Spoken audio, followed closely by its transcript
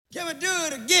Can we do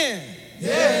it again?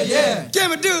 Yeah, yeah. Can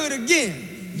we do it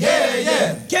again? Yeah,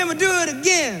 yeah. Can we do it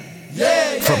again?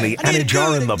 Yeah, yeah. From the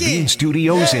Anajar and Levine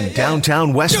Studios in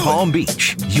downtown West Palm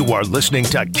Beach, you are listening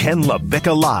to Ken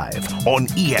LaVicka Live on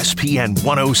ESPN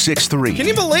 106.3. Can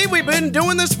you believe we've been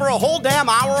doing this for a whole damn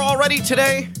hour already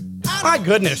today? My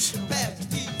goodness.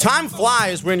 Time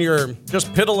flies when you're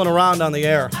just piddling around on the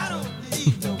air.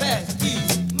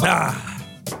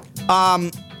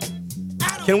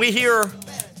 Can we hear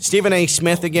Stephen A.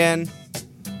 Smith again?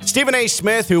 Stephen A.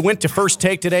 Smith, who went to First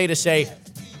Take today to say,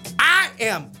 I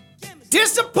am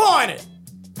disappointed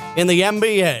in the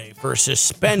NBA for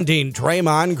suspending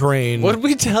Draymond Green. What did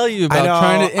we tell you about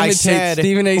trying to imitate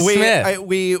Stephen A. Smith?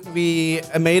 We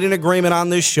made an agreement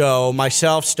on this show,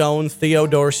 myself, Stone, Theo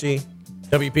Dorsey,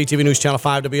 WPTV News Channel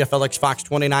 5, WFLX Fox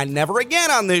 29, never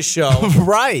again on this show.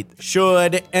 Right.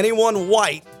 Should anyone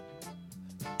white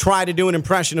try to do an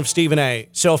impression of Stephen A.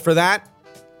 So for that,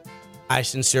 I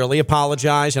sincerely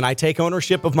apologize, and I take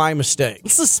ownership of my mistake.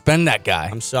 Let's suspend that guy.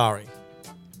 I'm sorry.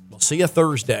 We'll see you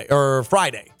Thursday, or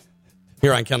Friday,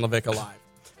 here on Ken LaVicka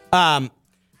Live.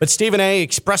 But Stephen A.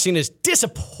 expressing his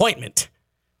disappointment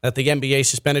that the NBA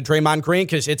suspended Draymond Green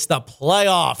because it's the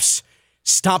playoffs.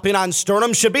 Stomping on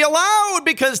sternum should be allowed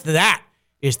because that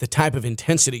is the type of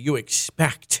intensity you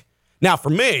expect. Now, for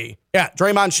me, yeah,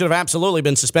 Draymond should have absolutely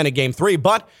been suspended Game 3,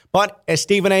 but as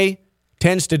Stephen A.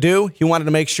 tends to do, he wanted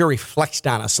to make sure he flexed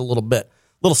on us a little bit,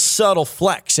 little subtle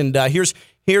flex. And here's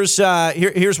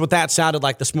what that sounded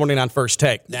like this morning on First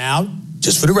Take. Now,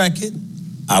 just for the record,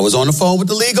 I was on the phone with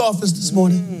the league office this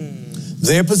morning.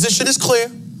 Their position is clear.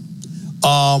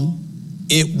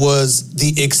 It was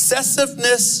the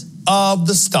excessiveness of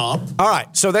the stomp. All right,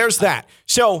 so there's that.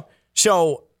 So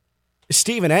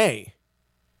Stephen A.,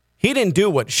 he didn't do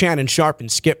what Shannon Sharp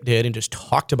and Skip did and just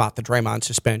talked about the Draymond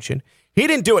suspension. He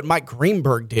didn't do what Mike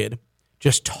Greenberg did,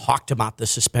 just talked about the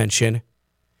suspension.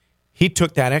 He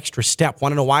took that extra step.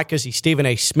 Want to know why? Because he's Stephen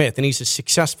A. Smith, and he's a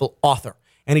successful author,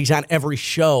 and he's on every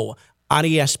show on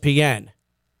ESPN.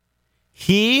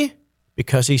 He,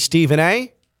 because he's Stephen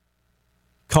A.,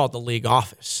 called the league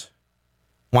office.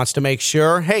 Wants to make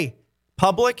sure, hey,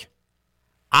 public,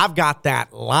 I've got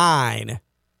that line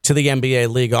to the NBA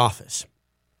league office.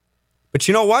 But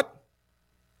you know what?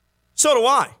 So do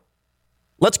I.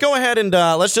 Let's go ahead and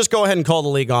let's just go ahead and call the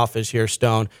league office here,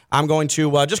 Stone. I'm going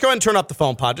to just go ahead and turn up the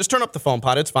phone pod. Just turn up the phone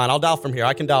pod. It's fine. I'll dial from here.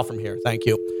 I can dial from here. Thank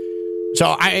you.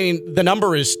 So, I mean, the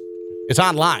number it's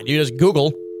online. You just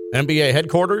Google NBA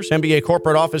headquarters, NBA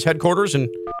corporate office headquarters, and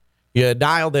you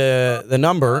dial the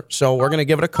number. So we're going to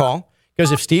give it a call.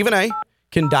 Because if Stephen A.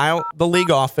 can dial the league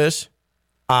office,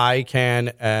 I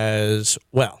can as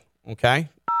well. Okay?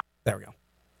 There we go.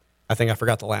 I think I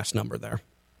forgot the last number there.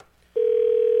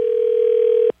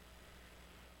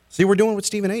 See, we're doing what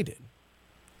Stephen A. did.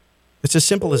 It's as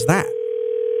simple as that.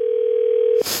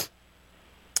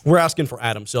 We're asking for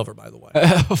Adam Silver, by the way.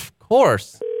 Of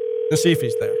course. Let's see if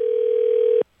he's there.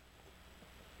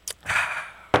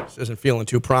 This isn't feeling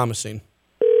too promising.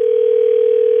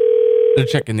 They're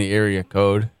checking the area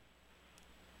code.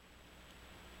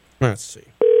 Let's see.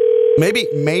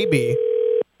 Maybe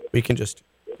we can just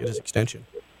get his extension.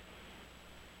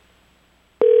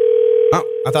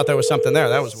 Oh, I thought there was something there.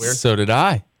 That was weird. So did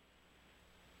I.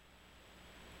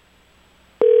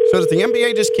 So does the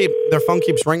NBA just their phone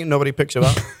keeps ringing, nobody picks it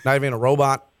up? Not even a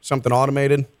robot, something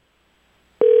automated?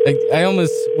 I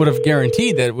almost would have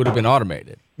guaranteed that it would have been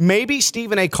automated. Maybe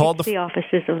Stephen A. called the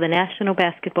offices of the National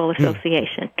Basketball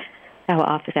Association. Our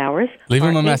office hours Leave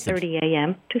him a are message. 8:30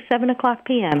 a.m. to 7 o'clock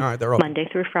p.m. All right, they're open. Monday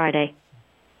through Friday.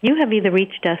 You have either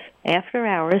reached us after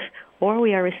hours or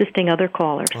we are assisting other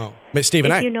callers. Oh,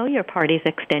 Stephen A. If you know your party's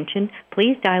extension,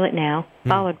 please dial it now,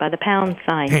 followed by the pound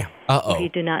sign. Damn. Uh-oh. If you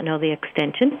do not know the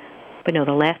extension, but know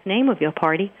the last name of your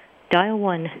party, dial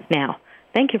 1 now.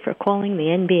 Thank you for calling the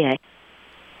NBA.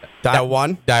 Dial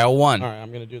 1? Dial 1. All right,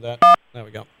 I'm going to do that. There we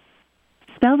go.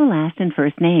 Spell the last and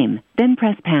first name, then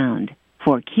press pound.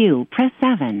 For Q, press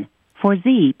 7. For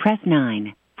Z, press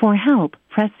 9. For help,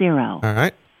 press 0. All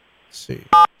right. Let's see.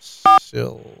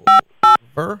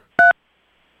 Silver.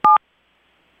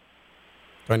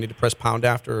 Do I need to press pound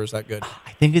after, or is that good?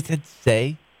 I think it said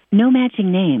say. No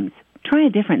matching names. Try a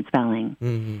different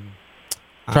spelling.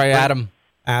 Try Adam.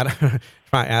 Adam.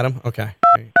 Try Adam. Okay.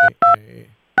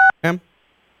 A-M.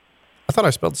 I thought I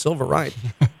spelled silver right.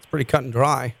 It's pretty cut and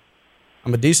dry.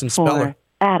 I'm a decent speller.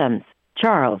 For Adams,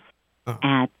 Charles.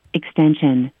 At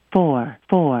extension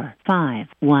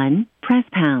 4451, press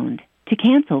pound. To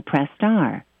cancel, press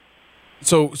star.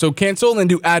 So cancel and then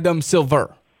do Adam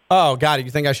Silver. Oh, got it.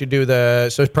 You think I should do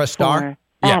so press star?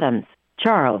 For Adams,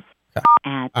 Charles. At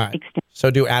All right. extension. So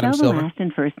do Adam Spell the Silver. last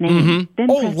and first name. Then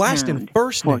Oh, press last and pound.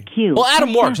 first For name. Q, Well, Adam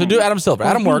press worked, so 7. do Adam Silver. For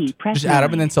Adam Z, worked. press Just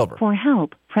Adam 9. and then Silver. For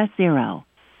help, press 0.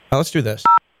 Now let's do this. So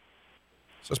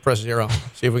let's press 0.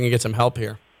 See if we can get some help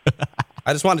here.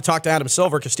 I just wanted to talk to Adam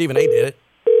Silver because Stephen A. did it.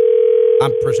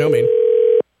 I'm presuming.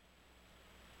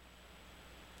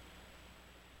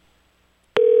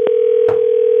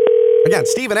 Again,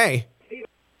 Stephen A.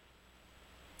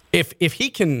 If he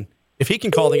can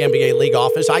call the NBA league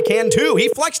office, I can too. He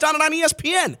flexed on it on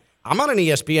ESPN. I'm on an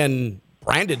ESPN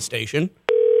branded station.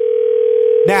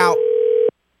 Now,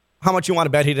 how much you want to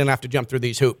bet he didn't have to jump through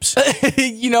these hoops?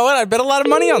 You know what? I bet a lot of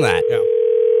money on that. Yeah.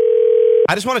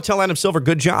 I just want to tell Adam Silver,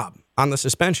 good job on the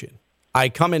suspension. I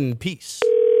come in peace.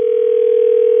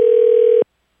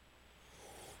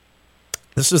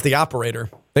 This is the operator.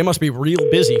 They must be real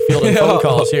busy fielding phone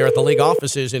calls here at the league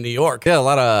offices in New York. Yeah, a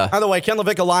lot of... By the way, Ken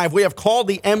LaVicka Live, we have called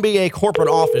the NBA corporate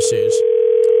offices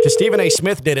because Stephen A.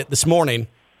 Smith did it this morning,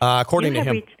 according You to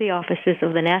have him. reached the offices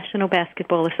of the National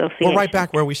Basketball Association. We're right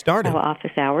back where we started. Our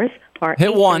office hours are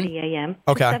Hit 1. 8:30 a.m.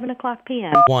 Okay. to 7 o'clock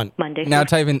p.m. 1. Monday. Now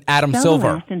type in Adam Spell the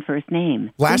Silver. last and first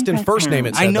name. Last then and press first name,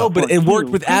 pound. it said, I know, though. but it worked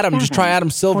with press Adam. Just 7. try Adam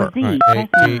Silver. For Z, All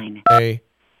press 9.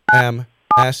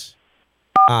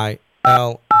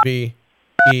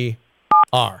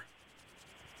 A-M-S-I-L-V-E-R.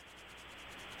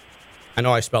 I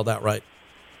know I spelled that right.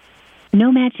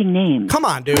 No matching names. Come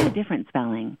on, Try a dude. different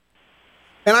spelling.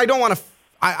 And I don't want to.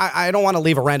 I don't want to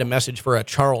leave a random message for a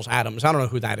Charles Adams. I don't know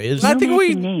who that is. I No think we-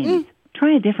 matching names.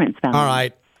 Try a different spelling. All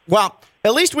right. Well,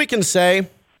 at least we can say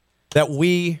that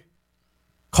we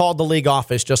called the league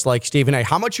office just like Stephen A.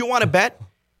 How much you want to bet?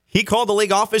 He called the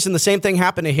league office and the same thing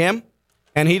happened to him,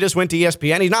 and he just went to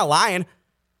ESPN. He's not lying.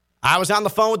 I was on the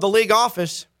phone with the league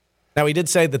office. Now, he did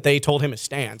say that they told him his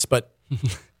stance, but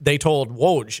they told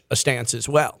Woj a stance as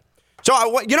well.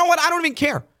 So, you know what? I don't even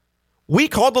care. We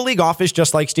called the league office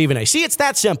just like Stephen A. See, it's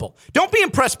that simple. Don't be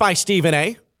impressed by Stephen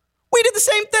A. We did the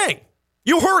same thing.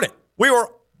 You heard it. We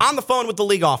were on the phone with the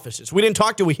league offices. We didn't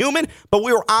talk to a human, but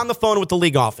we were on the phone with the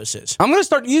league offices. I'm going to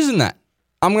start using that.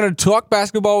 I'm going to talk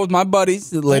basketball with my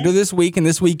buddies later this week and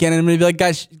this weekend, and I'm going to be like,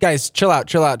 guys, chill out.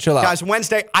 Guys,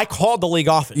 Wednesday, I called the league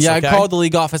office. Yeah, okay? I called the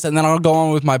league office, and then I'll go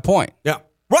on with my point. Yeah,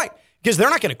 right. Because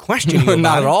they're not going to question you. Not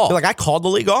about at it. all. They're like, I called the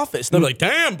league office. They'll be like,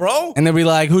 damn, bro. And they'll be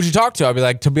like, who'd you talk to? I'll be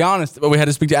like, to be honest, we had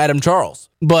to speak to Adam Charles.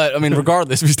 But, I mean,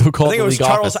 regardless, we still I called think the it was league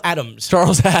Charles office. Adams.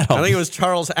 Charles Adams. I think it was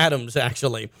Charles Adams,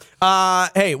 actually.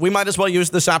 Hey, we might as well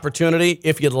use this opportunity,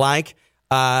 if you'd like,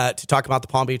 to talk about the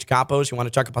Palm Beach Capos. You want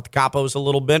to talk about the Capos a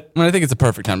little bit? I think it's a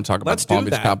perfect time to talk about Let's the Palm do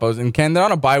Beach that. Capos. And Ken, they're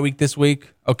on a bye week this week.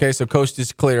 Okay, so coast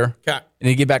is clear. Okay. And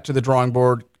you get back to the drawing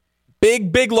board.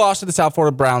 Big loss to the South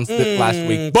Florida Browns last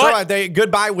week. But, Good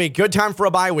bye week. Good time for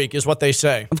a bye week is what they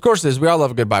say. of course it is. We all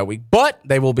love a good bye week. But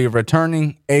they will be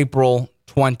returning April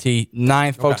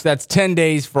 29th, folks. That's 10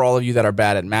 days for all of you that are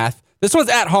bad at math. This one's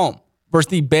at home versus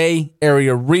the Bay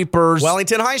Area Reapers.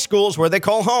 Wellington High School is where they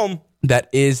call home. That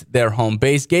is their home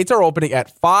base. Gates are opening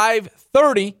at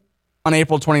 5:30 on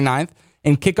April 29th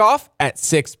and kickoff at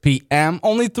 6 p.m.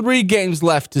 Only 3 games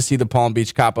left to see the Palm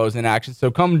Beach Capos in action,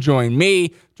 so come join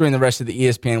me, join the rest of the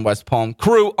ESPN West Palm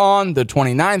crew on the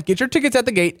 29th. Get your tickets at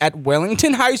the gate at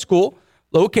Wellington High School,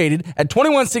 located at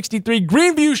 2163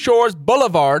 Greenview Shores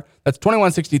Boulevard. That's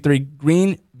 2163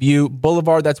 Greenview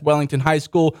Boulevard. That's Wellington High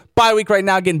School. Bye week right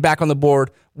now, getting back on the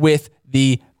board with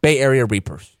the Bay Area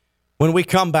Reapers. When we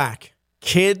come back,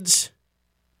 kids,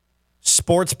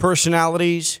 sports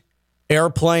personalities,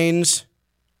 airplanes,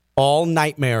 all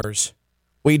nightmares.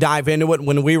 We dive into it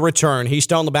when we return. He's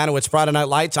Stone Labanowitz, Friday Night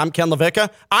Lights. I'm Ken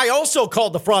LaVicka. I also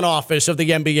called the front office of the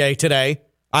NBA today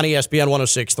on ESPN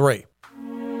 106.3.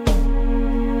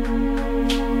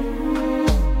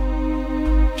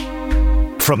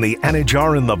 From the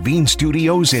Anajar and Levine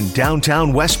Studios in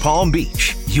downtown West Palm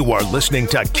Beach, you are listening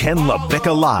to Ken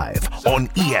LaVicka Live on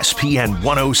ESPN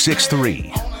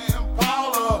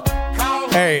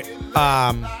 106.3. Hey,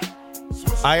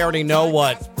 I already know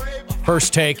what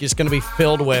First Take is going to be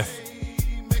filled with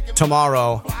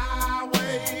tomorrow.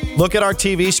 Look at our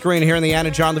TV screen here in the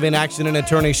Anna John Levine Accident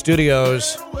Attorney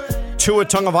Studios. Tua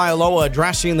Tagovailoa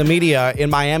addressing the media in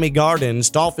Miami Gardens,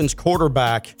 Dolphins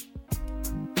quarterback.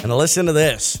 And listen to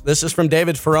this. This is from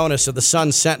David Furones of the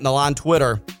Sun Sentinel on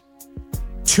Twitter.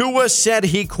 Tua said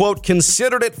he, quote,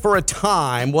 considered it for a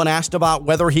time when asked about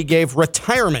whether he gave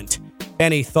retirement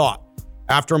any thought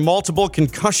after multiple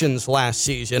concussions last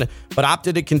season, but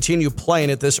opted to continue playing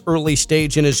at this early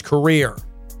stage in his career.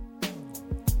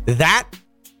 That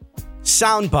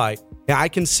soundbite, I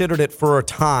considered it for a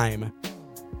time,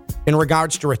 in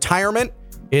regards to retirement,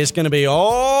 is going to be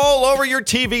all over your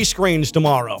TV screens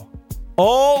tomorrow.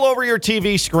 all over your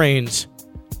TV screens.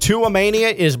 Tua Mania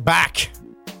is back.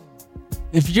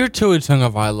 If you're Tua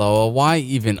Tagovailoa, why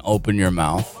even open your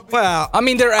mouth? Well, I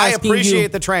mean, they're asking I appreciate you,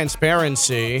 the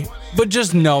transparency. but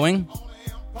just knowing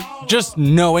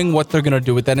what they're going to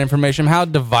do with that information, how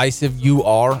divisive you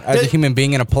are as a human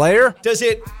being and a player. Does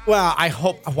it? Well, I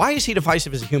hope. Why is he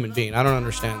divisive as a human being? I don't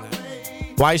understand that.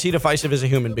 Why is he divisive as a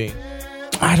human being?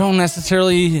 I don't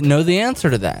necessarily know the answer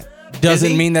to that. Is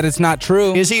Doesn't he? mean that it's not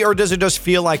true. Is he, or does it just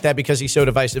feel like that because he's so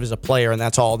divisive as a player, and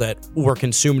that's all that we're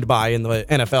consumed by in the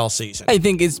NFL season? I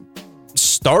think it's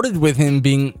started with him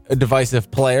being a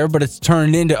divisive player, but it's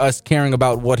turned into us caring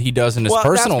about what he does in his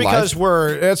personal life.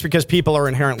 That's because people are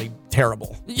inherently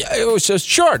terrible. Yeah, it was just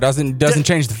sure doesn't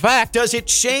change the fact. Does it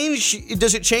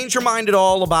change your mind at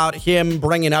all about him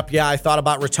bringing up? Yeah, I thought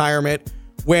about retirement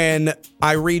when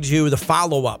I read you the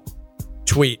follow-up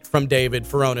tweet from David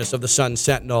Furones of the Sun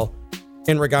Sentinel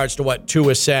in regards to what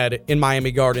Tua said in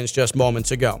Miami Gardens just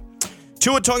moments ago.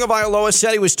 Tua Tagovailoa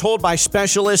said he was told by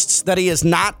specialists that he is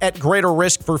not at greater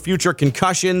risk for future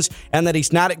concussions and that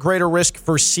he's not at greater risk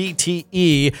for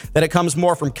CTE, that it comes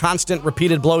more from constant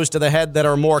repeated blows to the head that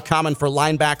are more common for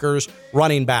linebackers,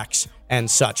 running backs, and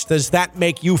such. Does that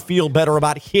make you feel better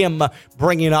about him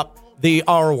bringing up the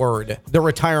R word, the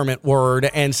retirement word,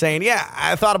 and saying, yeah,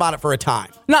 I thought about it for a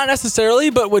time? Not necessarily,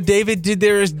 but what David did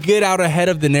there is get out ahead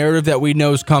of the narrative that we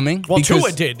know is coming. Well,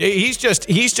 Tua did. He's just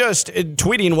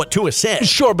tweeting what Tua said.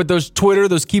 Sure, but those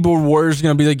keyboard warriors are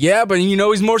going to be like, yeah, but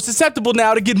he's more susceptible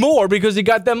now to get more because he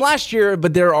got them last year.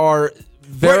 But there are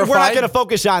verified. We're not going to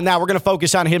focus on that. We're going to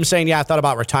focus on him saying, yeah, I thought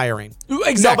about retiring.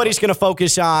 Exactly. Nobody's going to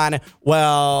focus on,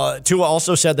 well, Tua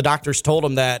also said the doctors told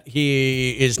him that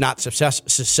he is not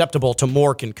susceptible to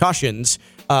more concussions.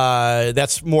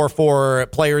 That's more for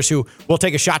players who will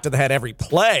take a shot to the head every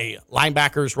play.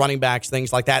 Linebackers, running backs,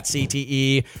 things like that,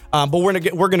 CTE. But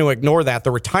we're going to ignore that.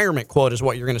 The retirement quote is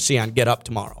what you're going to see on Get Up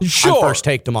tomorrow. Sure. On First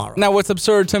Take tomorrow. Now, what's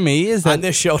absurd to me is that on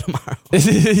this show tomorrow.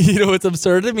 What's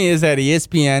absurd to me is that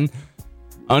ESPN,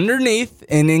 underneath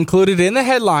and included in the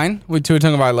headline with Tua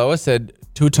Tagovailoa, said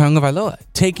Tua Tagovailoa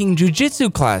taking jiu-jitsu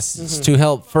classes to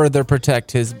help further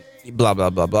protect his blah, blah,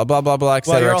 blah, blah, blah, blah, blah, et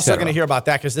cetera, well, you're also et cetera. going to hear about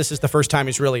that because this is the first time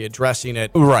he's really addressing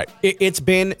it. Right.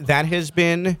 That has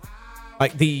been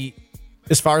like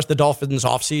as far as the Dolphins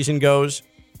offseason goes,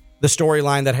 the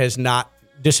storyline that has not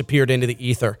disappeared into the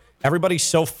ether. Everybody's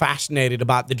so fascinated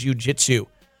about the jiu-jitsu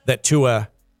that Tua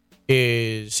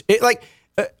is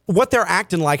what they're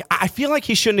acting like. I feel like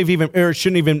he shouldn't have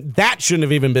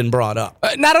even been brought up.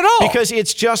 Not at all. Because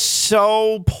it's just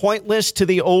so pointless to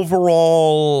the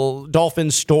overall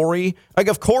Dolphins story. Like,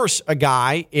 of course, a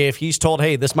guy, if he's told,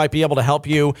 hey, this might be able to help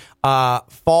you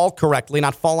fall correctly,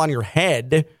 not fall on your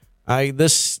head,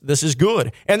 this is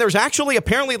good. And there's actually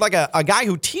apparently like a guy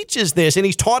who teaches this, and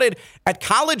he's taught it at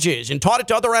colleges and taught it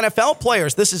to other NFL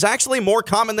players. This is actually more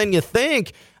common than you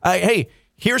think. Hey,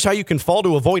 here's how you can fall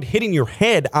to avoid hitting your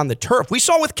head on the turf. We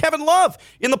saw with Kevin Love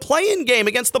in the play-in game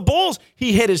against the Bulls.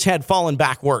 He hit his head falling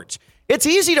backwards. It's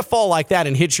easy to fall like that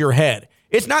and hit your head.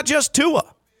 It's not just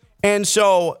Tua. And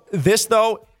so this,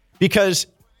 though, because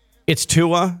it's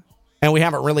Tua and we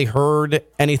haven't really heard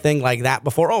anything like that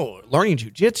before, learning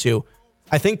jiu-jitsu,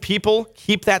 I think people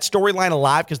keep that storyline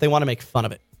alive because they want to make fun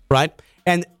of it, right?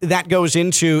 And that goes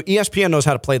into ESPN knows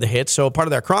how to play the hits, so part of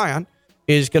their cry-on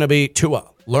is going to be Tua,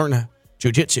 learn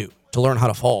jiu-jitsu to learn how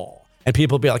to fall. And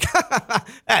people will be like,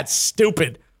 that's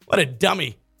stupid. What a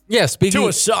dummy. Yeah,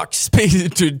 Tua sucks.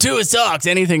 Tua sucks.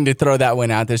 Anything to throw that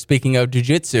one out there. Speaking of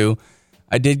jiu-jitsu,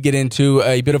 I did get into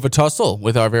a bit of a tussle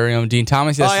with our very own Dean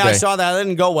Thomas yesterday. Oh, yeah, I saw that. It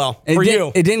didn't go well for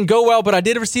you. It didn't go well, but I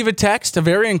did receive a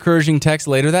very encouraging text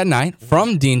later that night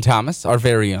from Dean Thomas, our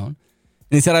very own. And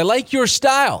he said, I like your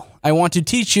style. I want to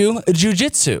teach you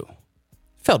jiu-jitsu.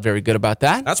 Felt very good about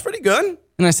that. That's pretty good.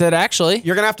 And I said, actually,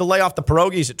 you're going to have to lay off the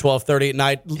pierogies at 12:30 at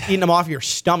night, eating them off your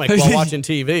stomach while watching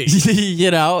TV.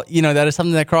 That is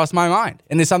something that crossed my mind.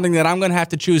 And it's something that I'm going to have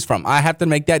to choose from. I have to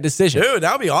make that decision. Dude,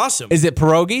 that would be awesome. Is it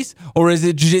pierogies or is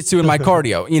it jiu-jitsu and my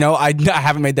cardio? I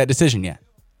haven't made that decision yet.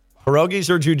 Pierogies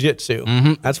or jiu-jitsu?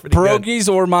 Mm-hmm. That's pretty good.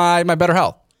 Pierogies or my better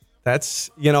health? That's,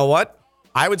 you know what?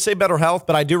 I would say better health,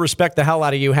 but I do respect the hell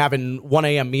out of you having 1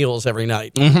 a.m. meals every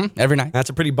night. Mm-hmm. Every night. That's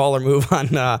a pretty baller move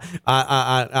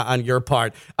on your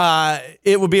part.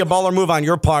 It would be a baller move on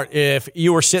your part if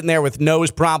you were sitting there with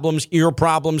nose problems, ear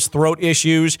problems, throat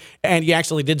issues, and you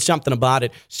actually did something about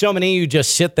it. So many of you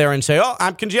just sit there and say, oh,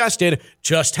 I'm congested,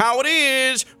 just how it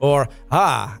is. Or,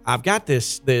 I've got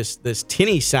this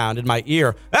tinny sound in my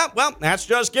ear. Well, that's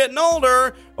just getting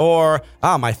older. Or,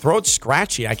 my throat's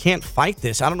scratchy. I can't fight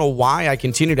this. I don't know why I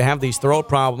continue to have these throat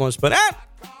problems, but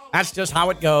that's just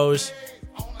how it goes.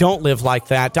 Don't live like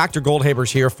that. Dr.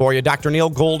 Goldhaber's here for you. Dr.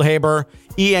 Neil Goldhaber,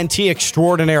 ENT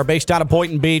extraordinaire based out of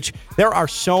Boynton Beach. There are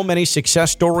so many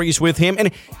success stories with him.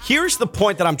 And here's the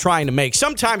point that I'm trying to make.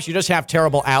 Sometimes you just have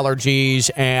terrible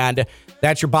allergies and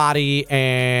that's your body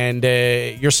and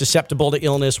you're susceptible to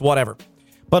illness, whatever.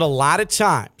 But a lot of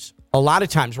times,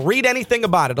 read anything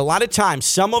about it. A lot of times,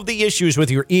 some of the issues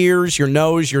with your ears, your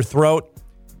nose, your throat,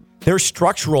 they're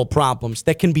structural problems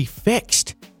that can be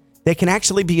fixed. They can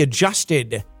actually be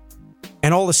adjusted.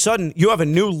 And all of a sudden, you have a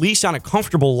new lease on a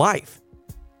comfortable life.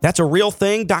 That's a real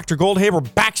thing. Dr.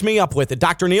 Goldhaber backs me up with it.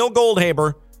 Dr. Neil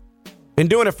Goldhaber, been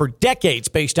doing it for decades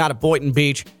based out of Boynton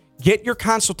Beach. Get your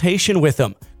consultation with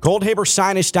him.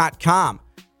 GoldhaberSinus.com.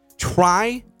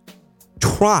 Try.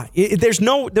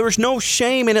 There's no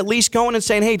shame in at least going and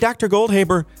saying, hey, Dr.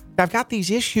 Goldhaber, I've got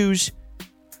these issues.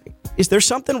 Is there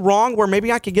something wrong where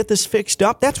maybe I could get this fixed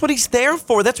up? That's what he's there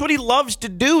for. That's what he loves to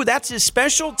do. That's his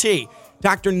specialty.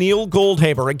 Dr. Neil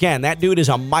Goldhaber. Again, that dude is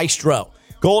a maestro.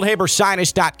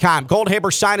 GoldhaberSinus.com.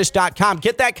 GoldhaberSinus.com.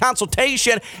 Get that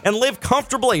consultation and live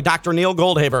comfortably. Dr. Neil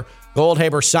Goldhaber.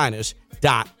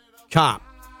 GoldhaberSinus.com.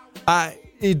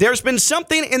 There's been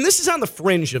something, and this is on the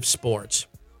fringe of sports.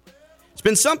 It's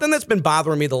been something that's been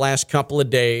bothering me the last couple of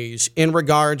days in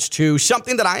regards to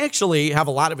something that I actually have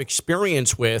a lot of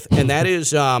experience with, and that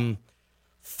is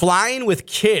flying with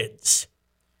kids.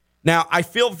 Now, I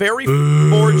feel very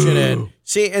fortunate.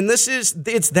 See, and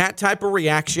it's that type of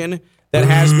reaction that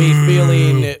has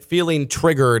me feeling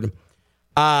triggered.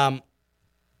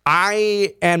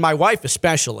 I and my wife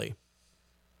especially,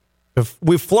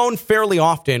 we've flown fairly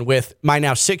often with my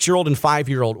now 6-year-old and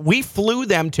 5-year-old. We flew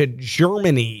them to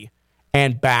Germany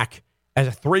and back as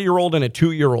a 3-year-old and a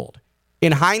 2-year-old.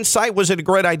 In hindsight, was it a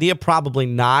great idea? Probably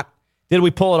not. Did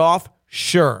we pull it off?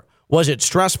 Sure. Was it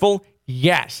stressful?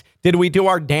 Yes. Did we do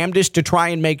our damnedest to try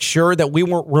and make sure that we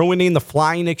weren't ruining the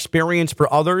flying experience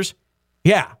for others?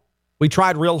 Yeah. We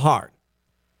tried real hard.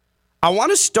 I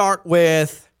want to start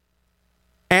with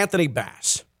Anthony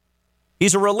Bass.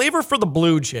 He's a reliever for the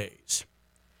Blue Jays.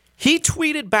 He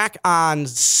tweeted back on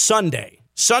Sunday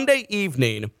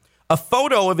evening, a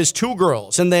photo of his 2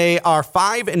 girls, and they are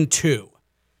 5 and 2.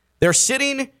 They're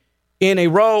sitting in a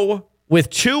row with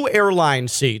 2 airline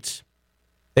seats.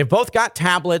 They've both got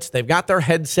tablets. They've got their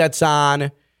headsets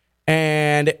on.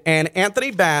 And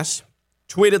Anthony Bass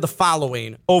tweeted the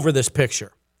following over this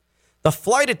picture. The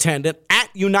flight attendant at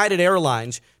United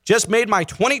Airlines just made my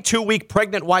 22-week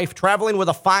pregnant wife traveling with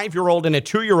a 5-year-old and a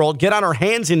 2-year-old get on her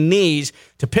hands and knees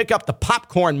to pick up the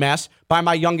popcorn mess by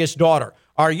my youngest daughter.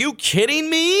 Are you kidding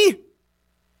me?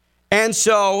 And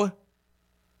so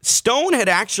Stone had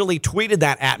actually tweeted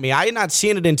that at me. I had not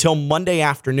seen it until Monday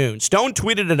afternoon. Stone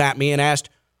tweeted it at me and asked,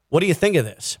 what do you think of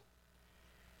this?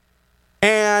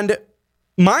 And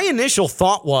my initial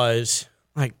thought was,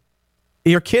 like,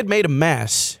 your kid made a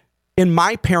mess. In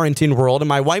my parenting world, in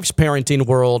my wife's parenting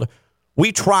world,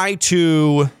 we try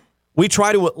to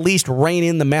at least rein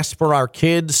in the mess for our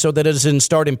kids so that it doesn't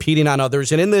start impeding on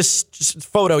others. And in this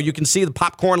photo, you can see the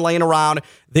popcorn laying around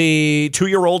the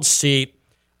 2-year-old seat.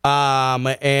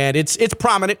 And it's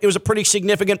prominent. It was a pretty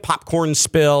significant popcorn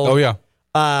spill. Oh, yeah.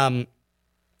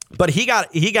 But he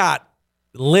got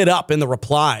lit up in the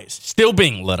replies. Still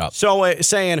being lit up. So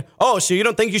saying, oh, so you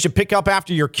don't think you should pick up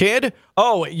after your kid?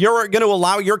 Oh, you're going to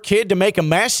allow your kid to make a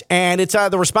mess and it's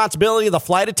the responsibility of the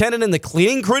flight attendant and the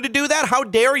cleaning crew to do that? How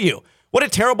dare you? What a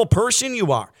terrible person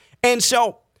you are. And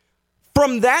so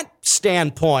from that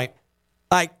standpoint,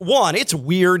 like, one, it's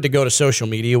weird to go to social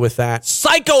media with that.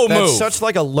 Psycho move. That's such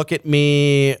like a look at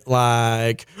me,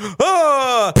 like,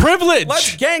 privilege.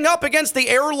 Let's gang up against the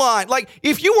airline. Like,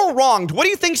 if you were wronged, what do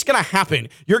you think's going to happen?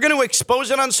 You're going to expose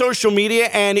it on social media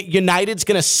and United's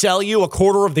going to sell you a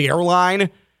quarter of the airline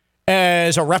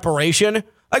as a reparation?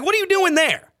 Like, what are you doing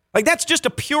there? Like, that's just a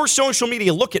pure social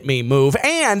media look at me move.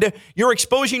 And you're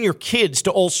exposing your kids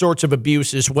to all sorts of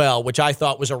abuse as well, which I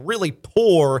thought was a really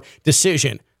poor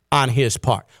decision on his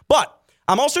part. But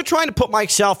I'm also trying to put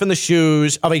myself in the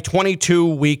shoes of a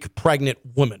 22-week pregnant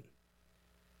woman.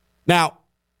 Now,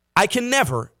 I can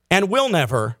never and will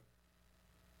never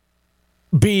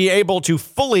be able to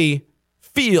fully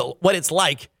feel what it's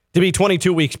like to be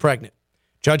 22 weeks pregnant.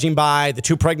 Judging by the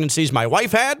 2 pregnancies my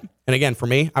wife had, and again, for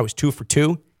me, I was 2 for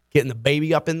 2, getting the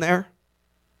baby up in there.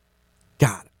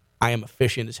 God, I am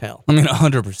efficient as hell. I mean,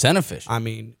 100% efficient. I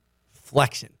mean,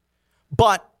 flexing.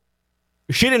 But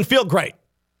she didn't feel great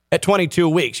at 22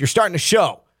 weeks. You're starting to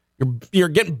show. You're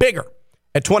getting bigger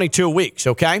at 22 weeks,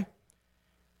 okay?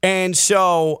 And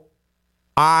so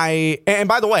and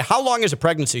by the way, how long is a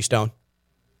pregnancy, Stone?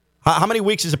 How many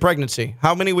weeks is a pregnancy?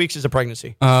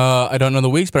 I don't know the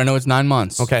weeks, but I know it's 9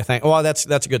 months. Okay, well, that's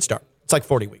a good start. It's like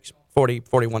 40 weeks. 40,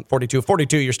 41, 42.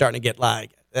 42, you're starting to get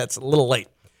that's a little late.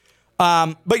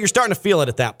 But you're starting to feel it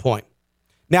at that point.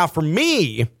 Now, for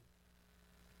me,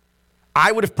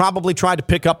 I would have probably tried to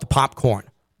pick up the popcorn.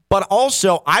 But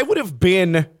also, I would have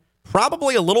been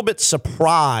probably a little bit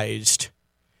surprised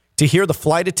to hear the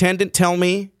flight attendant tell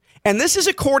me, and this is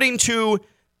according to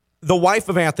the wife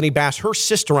of Anthony Bass, her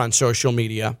sister on social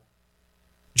media,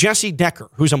 Jessie Decker,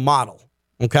 who's a model,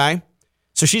 okay?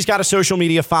 So she's got a social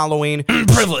media following.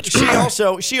 Privilege.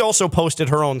 She also posted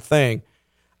her own thing.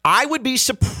 I would be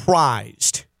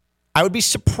surprised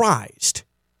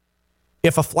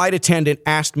if a flight attendant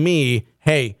asked me,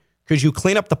 hey, could you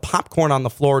clean up the popcorn on the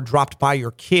floor dropped by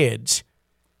your kids?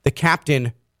 The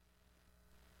captain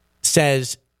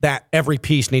says that every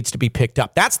piece needs to be picked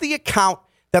up. That's the account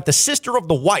that the sister of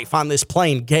the wife on this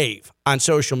plane gave on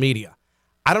social media.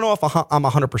 I don't know if I'm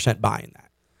 100% buying that.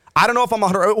 I don't know if I'm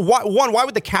 100%. Why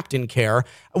would the captain care?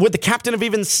 Would the captain have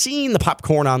even seen the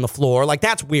popcorn on the floor? Like,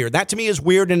 that's weird. That to me is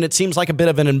weird, and it seems like a bit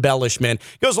of an embellishment.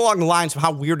 It goes along the lines of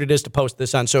how weird it is to post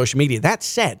this on social media. That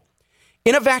said,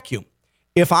 in a vacuum,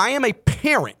 if I am a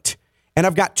parent and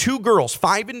I've got 2 girls,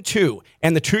 5 and 2,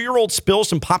 and the 2-year-old spills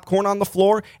some popcorn on the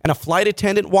floor, and a flight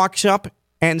attendant walks up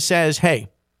and says, hey,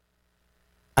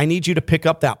 I need you to pick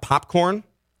up that popcorn,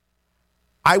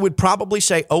 I would probably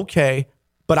say, okay,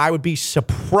 but I would be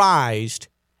surprised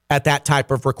at that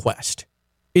type of request.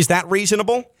 Is that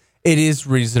reasonable? It is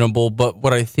reasonable, but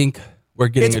what I think we're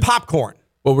getting... It's popcorn.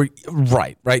 Well,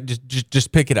 right.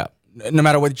 Just pick it up, no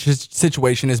matter what the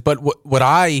situation is. But what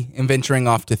I am venturing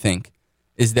off to think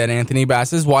is that Anthony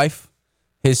Bass's wife,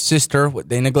 his sister, what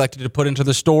they neglected to put into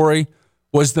the story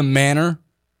was the manner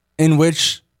in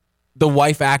which the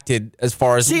wife acted as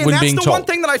far as when being told. That's the one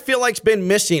thing that I feel like's been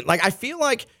missing. Like, I feel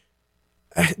like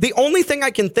the only thing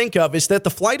I can think of is that the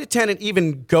flight attendant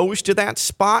even goes to that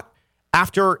spot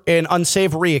after an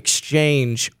unsavory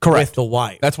exchange with the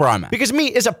wife. That's where I'm at. Because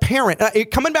me, as a parent,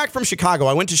 coming back from Chicago,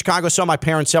 I went to Chicago, saw my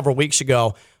parents several weeks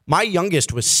ago. My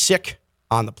youngest was sick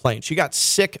on the plane. She got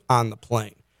sick on the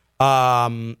plane.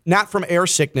 Not from air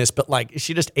sickness, but like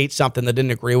she just ate something that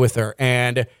didn't agree with her.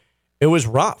 And it was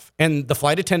rough. And the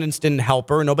flight attendants didn't help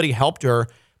her. Nobody helped her.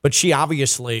 But she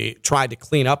obviously tried to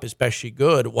clean up as best she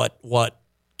could what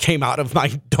came out of my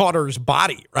daughter's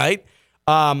body, right?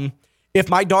 If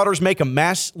my daughters make a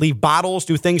mess, leave bottles,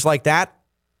 do things like that,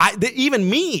 even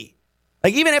me,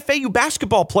 like even FAU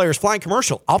basketball players flying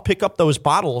commercial, I'll pick up those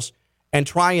bottles and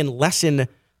try and lessen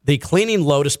the cleaning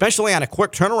load, especially on a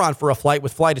quick turnaround for a flight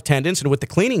with flight attendants and with the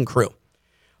cleaning crew.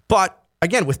 But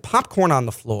again, with popcorn on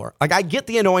the floor, like I get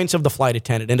the annoyance of the flight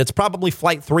attendant, and it's probably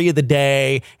flight 3 of the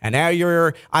day, and now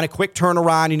you're on a quick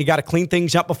turnaround and you got to clean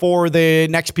things up before the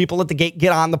next people at the gate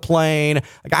get on the plane.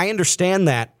 Like I understand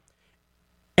that.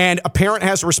 And a parent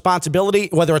has a responsibility,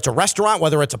 whether it's a restaurant,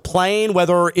 whether it's a plane,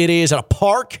 whether it is a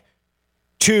park,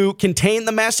 to contain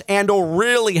the mess and or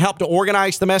really help to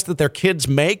organize the mess that their kids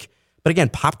make. But again,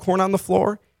 popcorn on the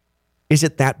floor, is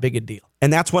it that big a deal?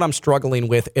 And that's what I'm struggling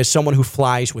with as someone who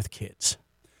flies with kids.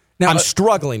 Now, I'm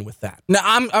struggling with that. Now,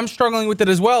 I'm struggling with it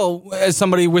as well as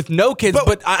somebody with no kids.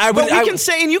 But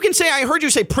you can say, I heard you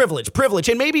say privilege,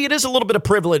 and maybe it is a little bit of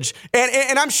privilege.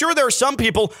 And I'm sure there are some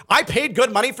people, I paid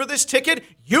good money for this ticket.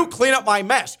 You clean up my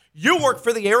mess. You work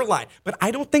for the airline. But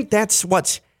I don't think that's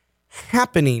what's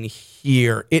happening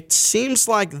here. It seems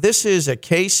like this is a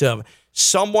case of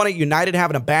someone at United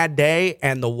having a bad day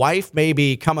and the wife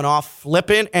maybe coming off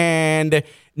flippant and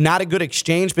not a good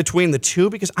exchange between the two,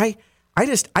 because I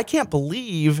can't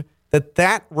believe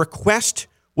that request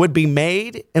would be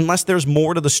made unless there's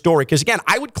more to the story. Because again,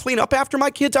 I would clean up after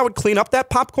my kids. I would clean up that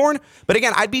popcorn. But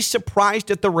again, I'd be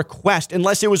surprised at the request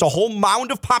unless it was a whole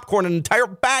mound of popcorn, an entire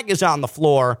bag is on the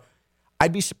floor.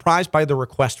 I'd be surprised by the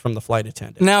request from the flight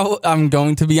attendant. Now, I'm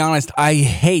going to be honest. I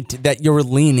hate that you're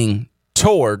leaning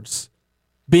towards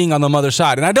being on the mother's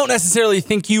side. And I don't necessarily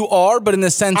think you are, but in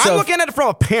the sense I'm looking at it from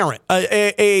a parent,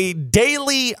 a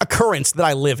daily occurrence that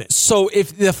I live in. So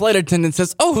if the flight attendant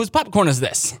says, oh, whose popcorn is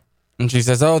this? And she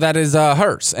says, oh, that is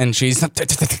hers. And she's on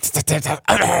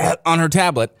her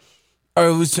tablet.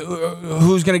 Or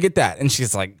who's going to get that? And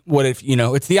she's like, what if,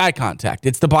 it's the eye contact.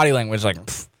 It's the body language. Like,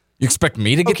 you expect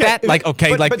me to get that? Like,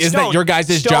 okay, but isn't that your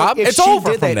guys' job? It's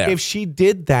over from there. If she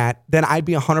did that, then I'd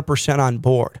be 100% on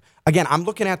board. Again, I'm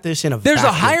looking at this in a There's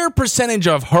vacuum. a higher percentage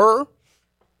of her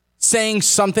saying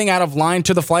something out of line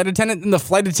to the flight attendant than the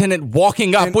flight attendant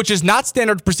walking up, which is not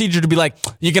standard procedure to be like,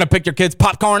 you going to pick your kid's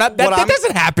popcorn up? That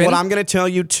doesn't happen. What I'm going to tell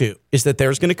you, too, is that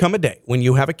there's going to come a day when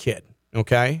you have a kid,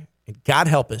 okay? And God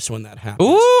help us when that happens.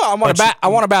 Ooh, I want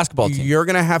a basketball team. You're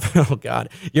going to have,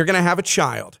 you're going to have a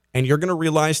child, and you're going to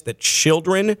realize that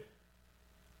children,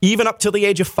 even up till the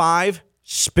age of 5,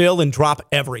 spill and drop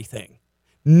everything.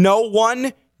 No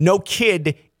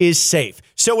kid is safe.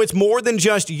 So it's more than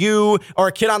just you or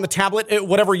a kid on the tablet,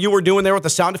 whatever you were doing there with the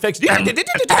sound effects. It's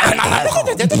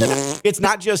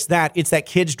not just that. It's that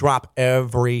kids drop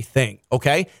everything,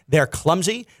 okay? They're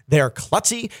clumsy. They're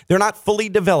klutzy. They're not fully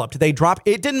developed. They drop.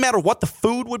 It didn't matter what the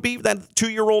food would be that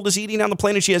 2-year-old is eating on the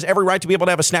plane, and she has every right to be able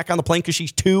to have a snack on the plane because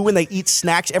she's 2 and they eat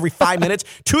snacks every 5 minutes.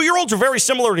 2-year-olds are very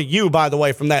similar to you, by the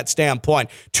way, from that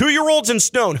standpoint. 2-year-olds and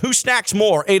Stone, who snacks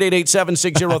more?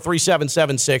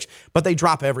 888-760-3776. But they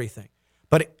drop everything.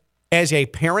 But as a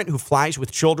parent who flies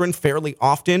with children fairly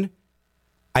often,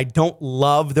 I don't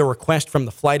love the request from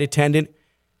the flight attendant,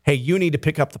 hey, you need to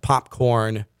pick up the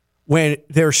popcorn, when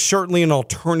there's certainly an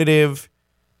alternative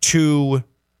to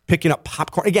picking up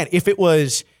popcorn. Again, if it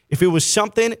was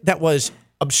something that was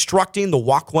obstructing the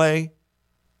walkway,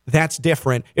 that's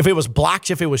different. If it was blocks,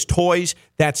 if it was toys,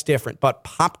 that's different. But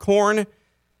popcorn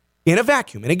in a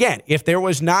vacuum. And again, if there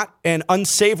was not an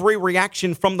unsavory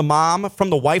reaction from the mom, from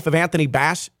the wife of Anthony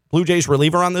Bass, Blue Jays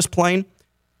reliever on this plane,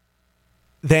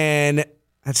 then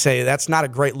I'd say that's not a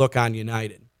great look on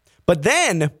United. But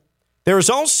then there's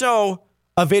also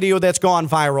a video that's gone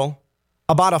viral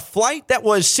about a flight that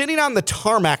was sitting on the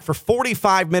tarmac for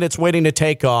 45 minutes waiting to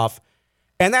take off.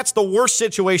 And that's the worst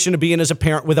situation to be in as a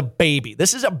parent with a baby.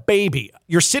 This is a baby.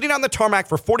 You're sitting on the tarmac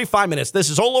for 45 minutes.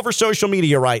 This is all over social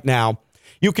media right now.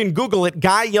 You can Google it,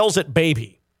 guy yells at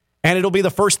baby, and it'll be the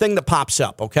first thing that pops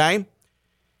up, okay?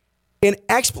 An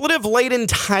expletive-laden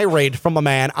tirade from a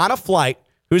man on a flight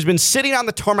who's been sitting on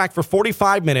the tarmac for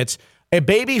 45 minutes, a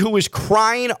baby who is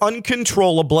crying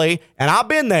uncontrollably, and I've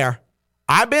been there.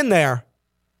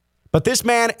 But this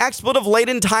man,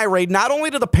 expletive-laden tirade, not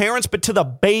only to the parents, but to the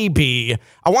baby.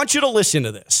 I want you to listen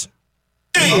to this.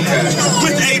 With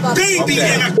a baby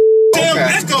in a damn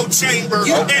echo chamber,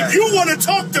 and you want to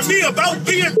talk to me about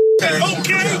being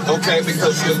okay? Okay,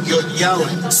 because you're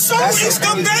yelling. So is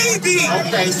the baby.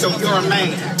 Okay, so you're a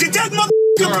man. Did that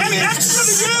motherfucker pay extra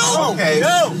to yell? Okay.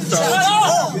 No. So, shut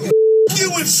up.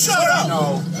 You and shut up.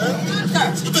 No.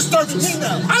 You're disturbing me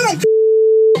now. I don't.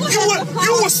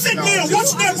 You were sitting there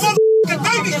watching that motherfucking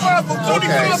baby cry for 45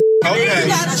 minutes. Okay.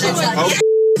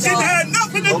 It had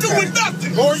nothing to do with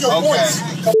nothing. Lower your voice.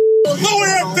 Lower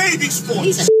that baby's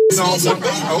voice.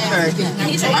 Okay.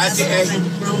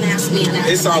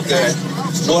 It's all good.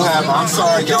 We'll have. I'm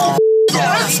sorry, y'all.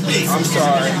 I'm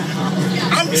sorry.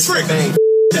 I'm triggered.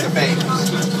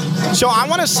 So I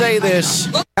want to say this,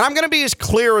 and I'm going to be as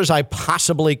clear as I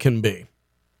possibly can be.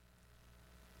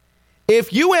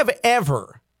 If you have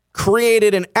ever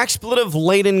created an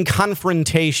expletive-laden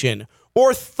confrontation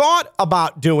or thought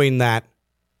about doing that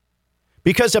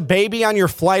because a baby on your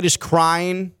flight is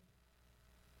crying,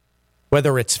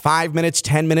 whether it's 5 minutes,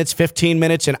 10 minutes, 15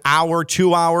 minutes, an hour,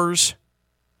 2 hours,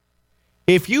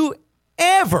 if you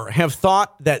ever have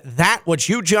thought that what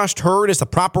you just heard is the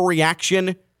proper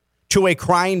reaction to a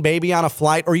crying baby on a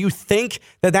flight, or you think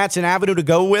that that's an avenue to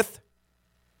go with,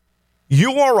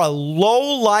 you are a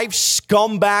low-life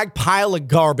scumbag pile of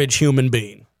garbage human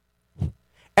being.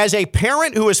 As a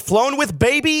parent who has flown with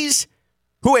babies,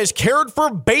 who has cared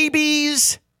for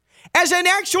babies, as an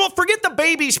actual, forget the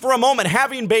babies for a moment,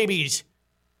 having babies,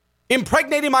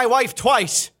 impregnating my wife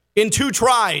twice in 2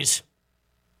 tries.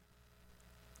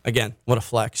 Again, what a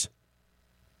flex.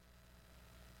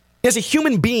 As a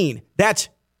human being, that's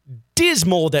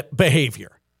dismal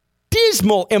behavior.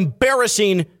 Dismal,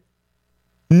 embarrassing,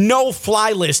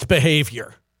 no-fly list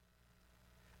behavior.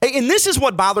 And this is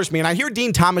what bothers me, and I hear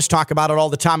Dean Thomas talk about it all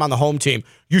the time on the home team.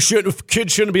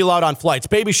 Kids shouldn't be allowed on flights.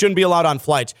 Babies shouldn't be allowed on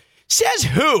flights. Says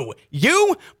who?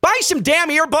 You? Buy some damn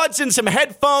earbuds and some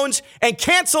headphones and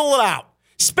cancel it out.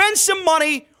 Spend some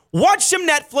money, watch some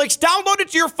Netflix, download it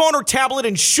to your phone or tablet,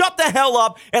 and shut the hell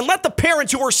up and let the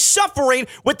parents who are suffering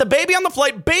with the baby on the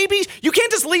flight, babies, you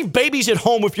can't just leave babies at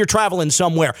home if you're traveling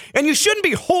somewhere. And you shouldn't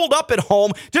be holed up at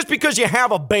home just because you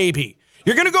have a baby.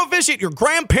 You're going to go visit your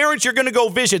grandparents. You're going to go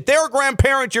visit their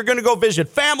grandparents. You're going to go visit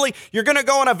family. You're going to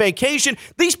go on a vacation.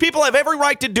 These people have every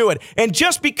right to do it. And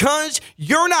just because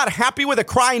you're not happy with a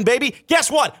crying baby,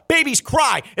 guess what? Babies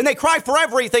cry. And they cry for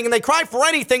everything. And they cry for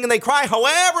anything. And they cry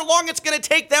however long it's going to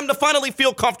take them to finally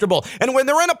feel comfortable. And when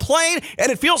they're in a plane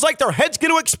and it feels like their head's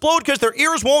going to explode because their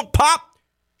ears won't pop,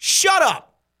 shut up.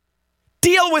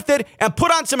 Deal with it and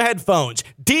put on some headphones.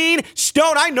 Dean,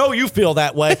 Stone, I know you feel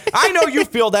that way. I know you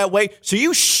feel that way, so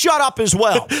you shut up as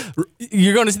well.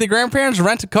 You're going to see the grandparents?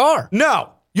 Rent a car. No,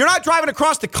 you're not driving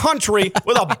across the country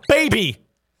with a baby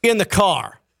in the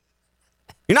car.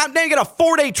 You're not making a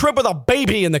 4-day trip with a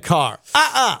baby in the car.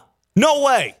 No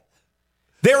way.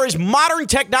 There is modern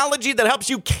technology that helps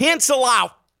you cancel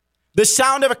out the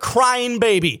sound of a crying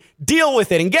baby. Deal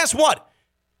with it. And guess what?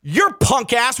 Your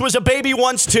punk ass was a baby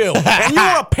once too. And you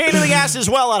were a pain in the ass as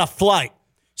well on a flight.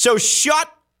 So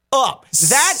shut up.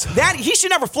 That he should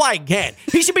never fly again.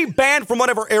 He should be banned from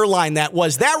whatever airline that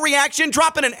was. That reaction,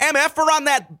 dropping an MFer on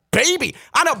that baby,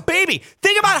 on a baby.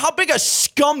 Think about how big a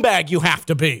scumbag you have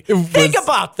to be. Think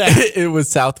about that. It was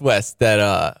Southwest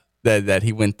that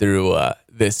he went through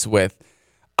this with.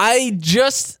 I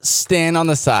just stand on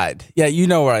the side. Yeah, you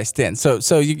know where I stand. So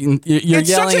you're it's yelling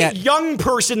such a at young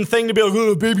person thing to be like,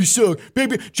 oh, baby suck,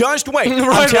 baby. Just wait.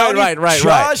 Right.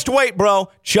 Just wait,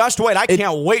 bro. Just wait. I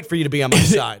can't wait for you to be on my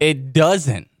side. It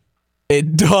doesn't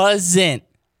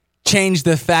change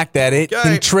the fact that it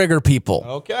can trigger people.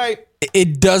 Okay.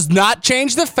 It does not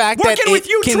change the fact that working with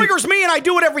you triggers me, and I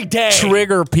do it every day.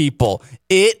 Trigger people.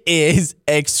 It is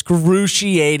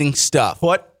excruciating stuff.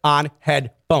 Put on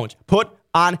headphones. Put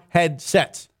on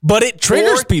headsets. But it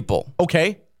triggers people.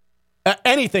 Okay.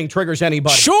 Anything triggers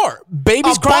anybody. Sure.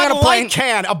 Babies crying on a plane.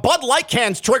 A Bud Light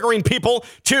can's triggering people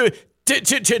to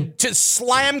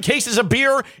slam cases of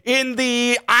beer in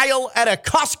the aisle at a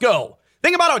Costco.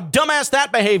 Think about how dumbass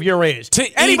that behavior is.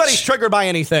 Anybody's triggered by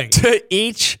anything. To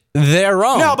each their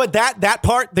own. No, but that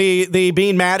part, the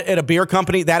being mad at a beer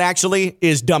company, that actually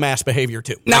is dumbass behavior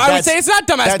too. Now, I would say it's not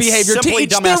dumbass behavior. To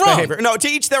each their own. No, to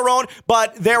each their own,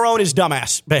 but their own is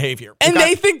dumbass behavior. And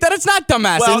they think that it's not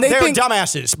dumbass. Well, and they're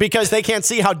dumbasses because they can't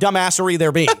see how dumbassery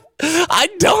they're being. I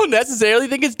don't necessarily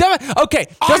think it's dumbass. Okay.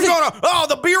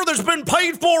 The beer that's been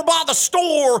paid for by the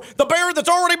store, the beer that's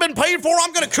already been paid for,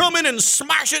 I'm going to come in and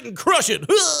smash it and crush it.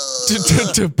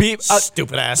 to be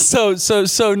stupid ass.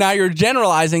 So now you're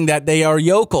generalizing that they are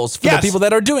yokels for the people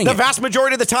that are doing it. The vast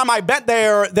majority of the time, I bet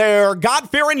they're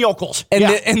God-fearing yokels.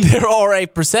 And there are a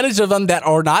percentage of them that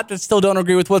are not, that still don't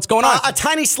agree with what's going on. A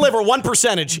tiny sliver,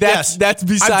 1%. That's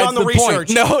besides I've done the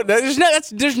research. Point. No,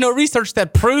 there's no research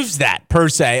that proves that per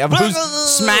se of who's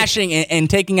smashing and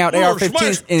taking out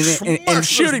AR-15s and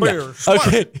shooting them.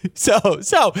 Okay,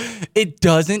 so it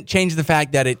doesn't change the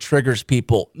fact that it triggers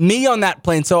people. Me on that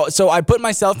plane. So I put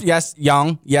myself,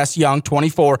 young,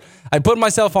 24. I put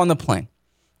myself on the plane,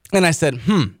 and I said,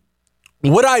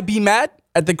 would I be mad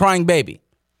at the crying baby?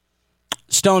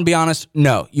 Stone, be honest,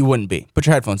 no, you wouldn't be. Put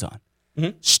your headphones on.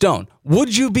 Mm-hmm. Stone,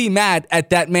 would you be mad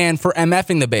at that man for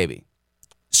MFing the baby?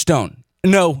 Stone,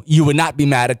 no, you would not be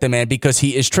mad at the man because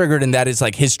he is triggered and that is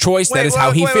like his choice. That is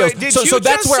how he feels. So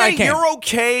that's where I came. You're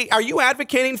okay. Are you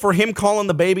advocating for him calling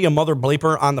the baby a mother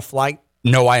bleeper on the flight?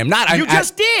 No, I am not. You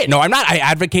just did. No, I'm not. I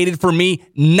advocated for me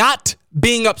not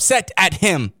being upset at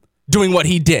him doing what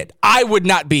he did. I would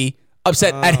not be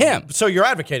upset at him. So you're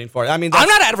advocating for it. I mean, I'm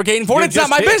not advocating for it. It's not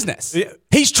my business.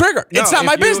 He's triggered. It's not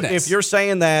my business. If you're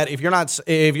saying that,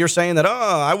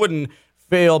 I wouldn't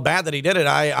feel bad that he did it.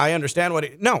 I understand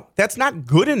no, that's not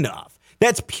good enough.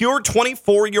 That's pure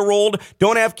 24-year-old,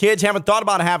 don't have kids, haven't thought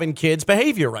about having kids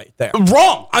behavior right there.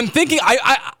 Wrong. I'm thinking,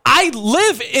 I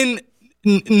live in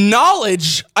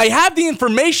knowledge. I have the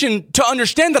information to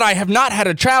understand that I have not had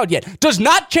a child yet. Does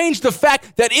not change the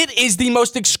fact that it is the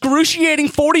most excruciating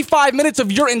 45 minutes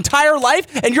of your entire life,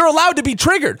 and you're allowed to be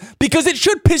triggered because it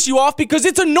should piss you off because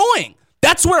it's annoying.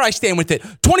 That's where I stand with it.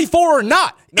 24 or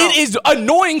not. No. It is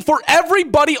annoying for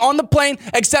everybody on the plane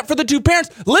except for the two parents.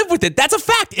 Live with it. That's a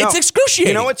fact. It's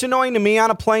excruciating. You know what's annoying to me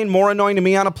on a plane? More annoying to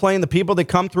me on a plane? The people that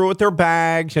come through with their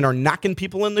bags and are knocking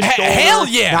people in the shoulder. Hell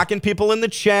yeah. Knocking people in the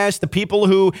chest. The people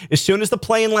who, as soon as the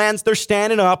plane lands, they're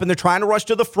standing up and they're trying to rush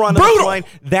to the front of the plane.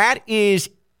 That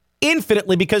is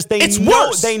infinitely because they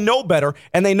know better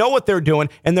and they know what they're doing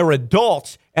and they're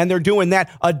adults and they're doing that.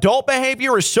 Adult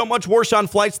behavior is so much worse on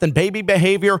flights than baby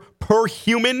behavior per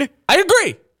human. I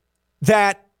agree.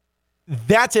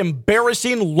 That's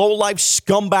embarrassing, low-life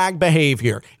scumbag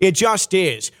behavior. It just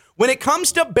is. When it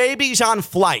comes to babies on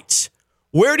flights,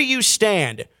 where do you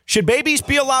stand? Should babies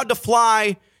be allowed to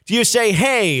fly? Do you say,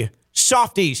 hey,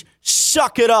 softies,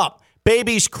 suck it up,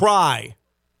 babies cry?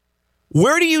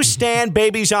 Where do you stand,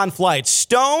 babies on flights?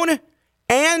 Stone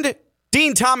and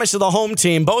Dean Thomas of the home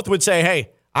team both would say,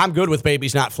 hey, I'm good with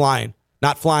babies not flying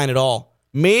at all.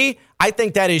 Me, I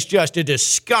think that is just a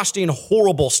disgusting,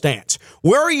 horrible stance.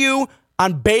 Where are you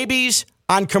on babies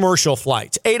on commercial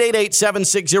flights?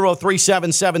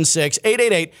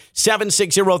 888-760-3776.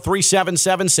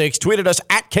 888-760-3776. Tweeted us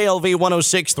at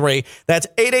KLV1063. That's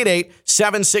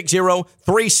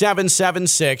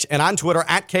 888-760-3776. And on Twitter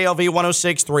at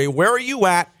KLV1063. Where are you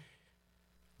at?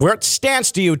 What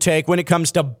stance do you take when it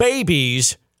comes to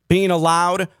babies being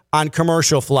allowed on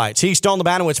commercial flights. He's Stone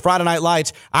Labanowitz, Friday Night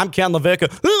Lights. I'm Ken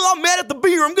LaVicka. Oh, I'm mad at the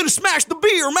beer. I'm going to smash the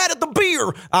beer. I'm mad at the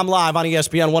beer. I'm live on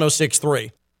ESPN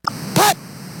 106.3. Hut!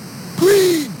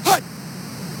 Green! Hut!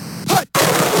 Hut!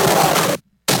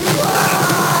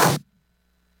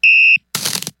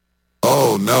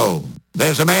 Oh, no.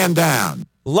 There's a man down.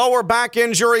 Lower back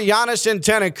injury, Giannis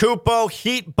Antetokounmpo.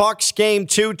 Heat Bucks game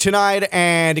 2 tonight,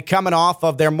 and coming off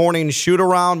of their morning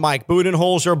shoot-around, Mike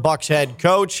Budenholzer, Bucks head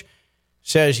coach,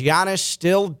 says Giannis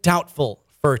still doubtful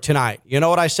for tonight. You know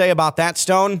what I say about that,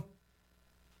 Stone?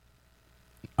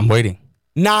 I'm waiting.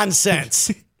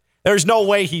 Nonsense. There's no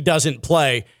way he doesn't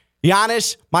play.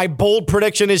 Giannis, my bold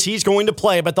prediction is he's going to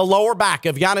play, but the lower back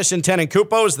of Giannis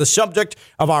Antetokounmpo is the subject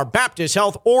of our Baptist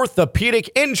Health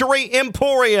Orthopedic Injury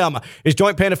Emporium. Is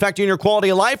joint pain affecting your quality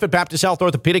of life? At Baptist Health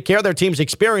Orthopedic Care, their team's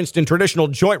experienced in traditional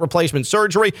joint replacement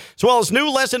surgery, as well as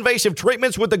new, less invasive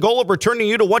treatments with the goal of returning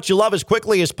you to what you love as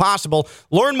quickly as possible.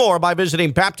 Learn more by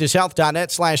visiting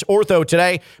baptisthealth.net/ortho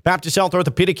today. Baptist Health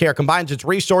Orthopedic Care combines its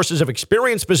resources of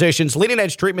experienced physicians,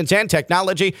 leading-edge treatments, and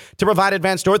technology to provide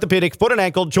advanced orthopedic, foot and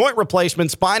ankle, joint replacement,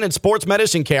 spine, and sports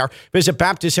medicine care. Visit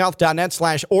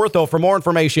baptisthealth.net/ortho for more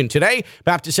information today.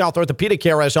 Baptist Health Orthopedic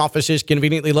Care has offices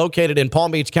conveniently located in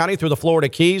Palm Beach County through the Florida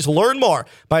Keys. Learn more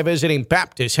by visiting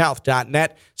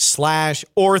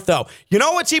baptisthealth.net/ortho. You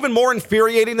know what's even more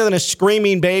infuriating than a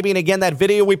screaming baby? And again, that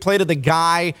video we played of the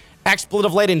guy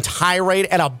expletive-laden tirade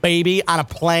at a baby on a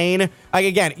plane. Like,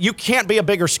 again, you can't be a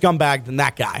bigger scumbag than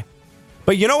that guy.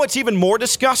 But you know what's even more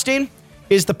disgusting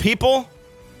is the people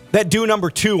that do number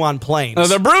 2 on planes.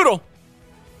 They're brutal.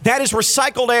 That is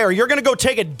recycled air. You're going to go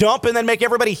take a dump and then make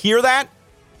everybody hear that?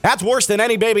 That's worse than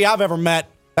any baby I've ever met.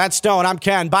 That's Stone. I'm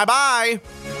Ken. Bye-bye.